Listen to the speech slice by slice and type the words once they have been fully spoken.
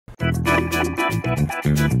Hey,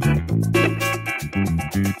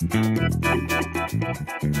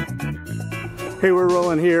 we're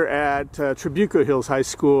rolling here at Trabuco Hills High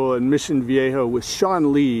School in Mission Viejo with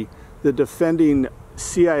Sean Lee, the defending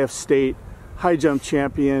CIF State high jump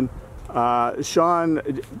champion.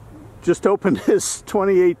 Sean just opened his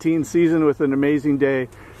 2018 season with an amazing day,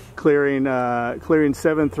 clearing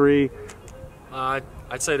 7.3. I'd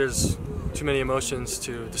say there's too many emotions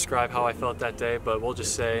to describe how I felt that day, but we'll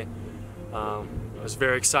just say I was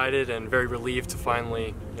very excited and very relieved to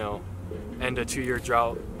finally, end a 2-year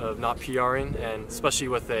drought of not PRing, and especially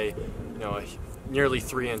with a nearly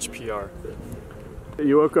 3-inch PR.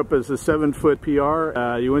 You woke up as a 7-foot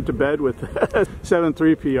PR. You went to bed with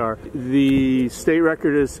 7.3 PR. The state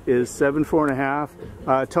record is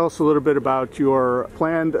 7.4.5. Tell us a little bit about your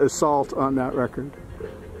planned assault on that record.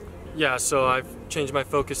 Yeah, so I've changed my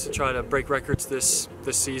focus to try to break records this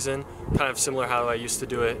season, kind of similar how I used to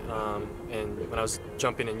do it when I was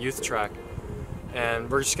jumping in youth track. And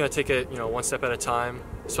we're just going to take it, one step at a time,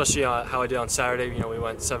 especially how I did on Saturday. We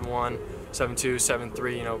went 7.1, 7.2,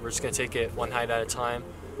 7.3. We're just going to take it one height at a time.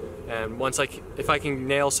 And if I can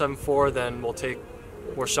nail 7.4, then we'll take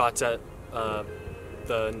more shots at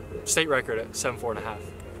the state record at 7.4.5.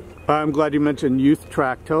 I'm glad you mentioned youth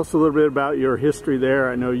track. Tell us a little bit about your history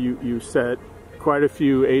there. I know you set quite a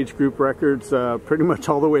few age group records pretty much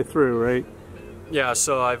all the way through, right? Yeah,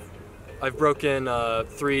 so I've broken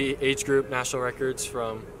 3 age group national records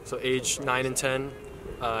so age 9 and 10,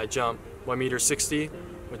 I jumped 1.60 m,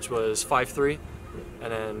 which was 5.3,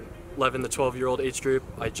 and then 11 to 12-year-old age group,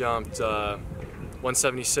 I jumped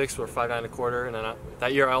 1.76 or 5.925, and then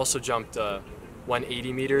that year I also jumped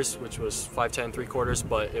 180 meters, which was 5.10 3/4,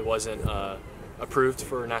 but it wasn't approved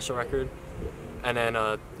for a national record. And then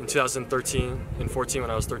in 2013 and 14, when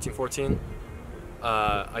I was 13-14,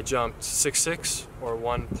 I jumped 6.6 or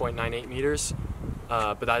 1.98 meters,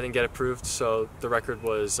 but that didn't get approved, so the record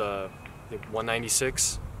was I think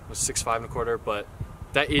 196, was 6.5 1/4, but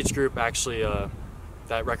that age group actually,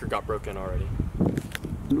 that record got broken already.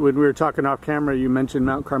 When we were talking off camera, you mentioned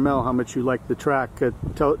Mount Carmel, how much you liked the track.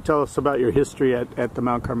 Tell us about your history at the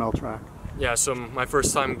Mount Carmel track. Yeah, so my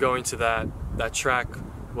first time going to that track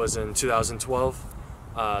was in 2012.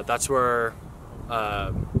 That's where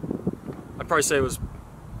I'd probably say it was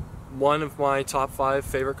one of my top 5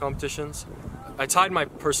 favorite competitions. I tied my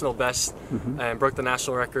personal best and broke the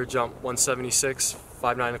national record, jumped 176,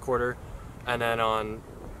 5.9 1/4, and then on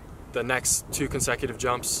the next 2 consecutive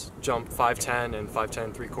jumps, jumped 5.10 and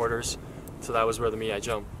 5.10 3/4. So that was where the meet I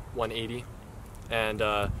jumped 180. And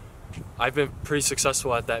I've been pretty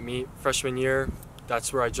successful at that meet. Freshman year,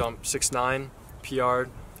 that's where I jumped 6.9, PR'd,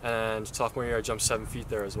 and sophomore year I jumped 7 feet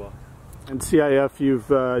there as well. And CIF, you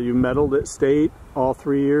medaled at state all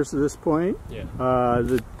 3 years at this point. Yeah.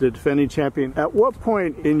 The defending champion. At what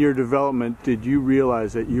point in your development did you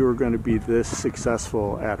realize that you were going to be this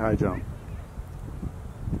successful at high jump?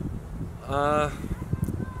 I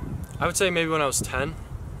would say maybe when I was 10,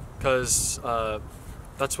 because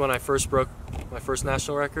that's when I first broke my first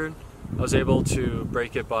national record. I was able to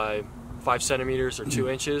break it by 5 centimeters or 2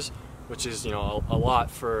 inches, which is a lot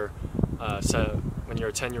for when you're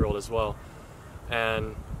a 10-year-old as well.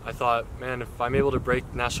 And I thought, man, if I'm able to break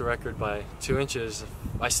the national record by 2 inches,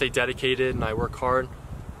 if I stay dedicated and I work hard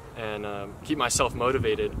and keep myself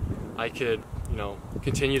motivated, I could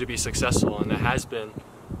continue to be successful, and it has been,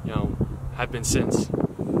 have been since.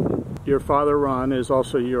 Your father, Ron, is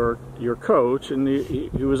also your coach, and he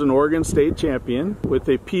was an Oregon State champion with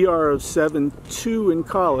a PR of 7.2 in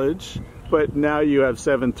college, but now you have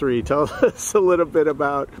 7.3. Tell us a little bit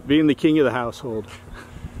about being the king of the household.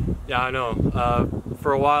 Yeah, I know.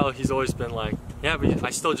 For a while, he's always been like, yeah, but I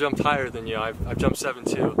still jumped higher than you. I've jumped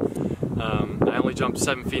 7.2. I only jumped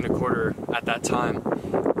 7 feet and 1/4 at that time.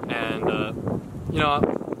 And,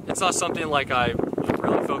 it's not something like I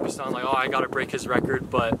really focused on, like, oh, I got to break his record,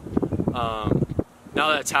 but now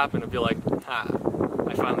that it's happened, I'd be like,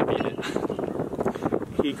 I finally beat it.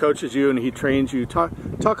 He coaches you and he trains you.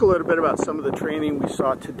 Talk a little bit about some of the training we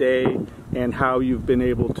saw today and how you've been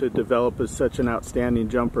able to develop as such an outstanding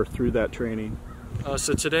jumper through that training.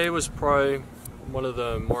 So today was probably one of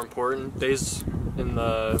the more important days in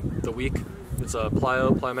the week. It's a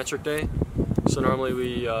plyometric day. So normally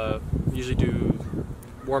we usually do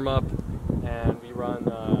warm up and we run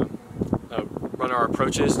our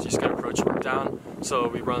approaches, just get approach work down. So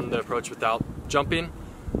we run the approach without jumping,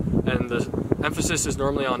 and the emphasis is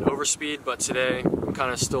normally on overspeed, but today I'm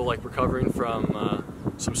kind of still like recovering from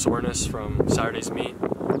some soreness from Saturday's meet.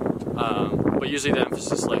 But usually the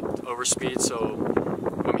emphasis is like overspeed, so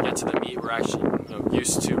when we get to the meet we're actually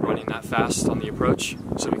used to running that fast on the approach,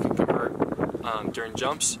 so we can convert. during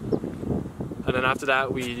jumps. And then after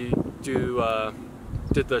that, we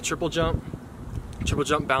did the triple jump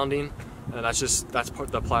bounding, and that's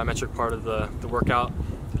the plyometric part of the workout.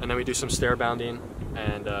 And then we do some stair bounding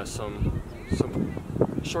and some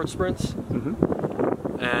short sprints.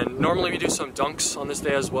 And normally we do some dunks on this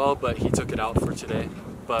day as well, but he took it out for today.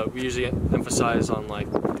 But we usually emphasize on like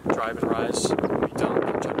drive and rise when we dunk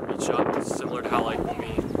and try to reach up. It's similar to how like when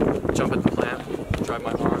we jump at the plant, drive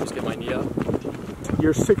my arms, get my knee up.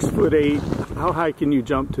 You're 6'8". How high can you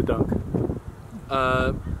jump to dunk?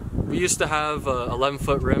 We used to have a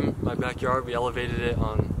 11-foot rim in my backyard. We elevated it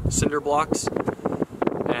on cinder blocks,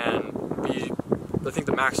 and I think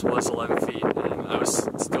the max was 11 feet, and I was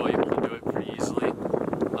still able to do it pretty easily.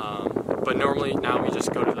 But normally now we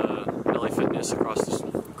just go to the LA Fitness across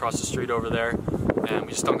the street over there, and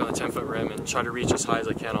we just dunk on the 10-foot rim and try to reach as high as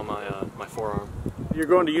I can on my forearm. You're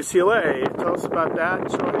going to UCLA. Tell us about that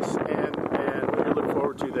choice and what you look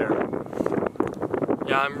forward to there.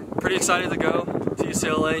 Yeah, I'm pretty excited to go to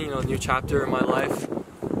UCLA. You know, a new chapter in my life.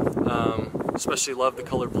 Especially love the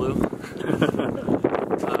color blue.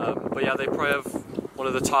 But yeah, they probably have one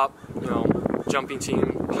of the top, high jumping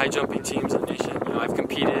teams in the nation. You know, I've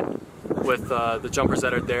competed with the jumpers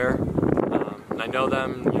that are there, and I know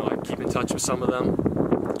them. You know, I keep in touch with some of them,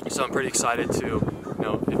 so I'm pretty excited to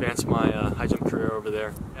advance my high jump career over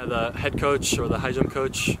there. Yeah, the head coach, or the high jump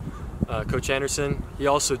coach, Coach Anderson, he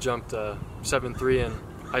also jumped 7'3" in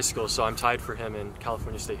high school, so I'm tied for him in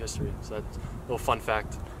California state history. So that's a little fun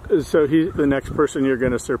fact. So he's the next person you're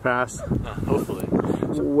going to surpass? Hopefully.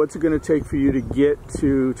 What's it going to take for you to get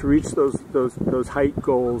to reach those height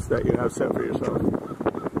goals that you have set for yourself?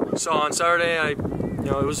 So on Saturday,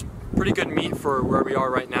 it was pretty good meet for where we are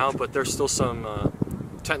right now, but there's still some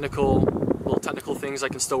little technical things I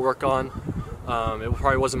can still work on. It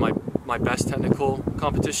probably wasn't my best technical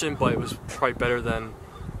competition, but it was probably better than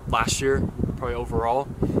last year, probably overall.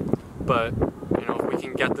 But if we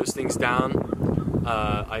can get those things down,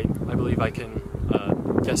 I believe I can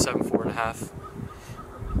get 7'4.5".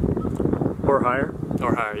 Or higher?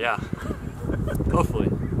 Or higher, yeah. Hopefully.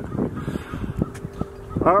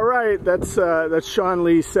 All right, that's Sean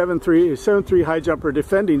Lee, 7'3" high jumper,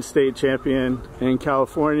 defending state champion in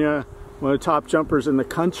California, one of the top jumpers in the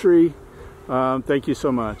country. Thank you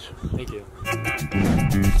so much. Thank you.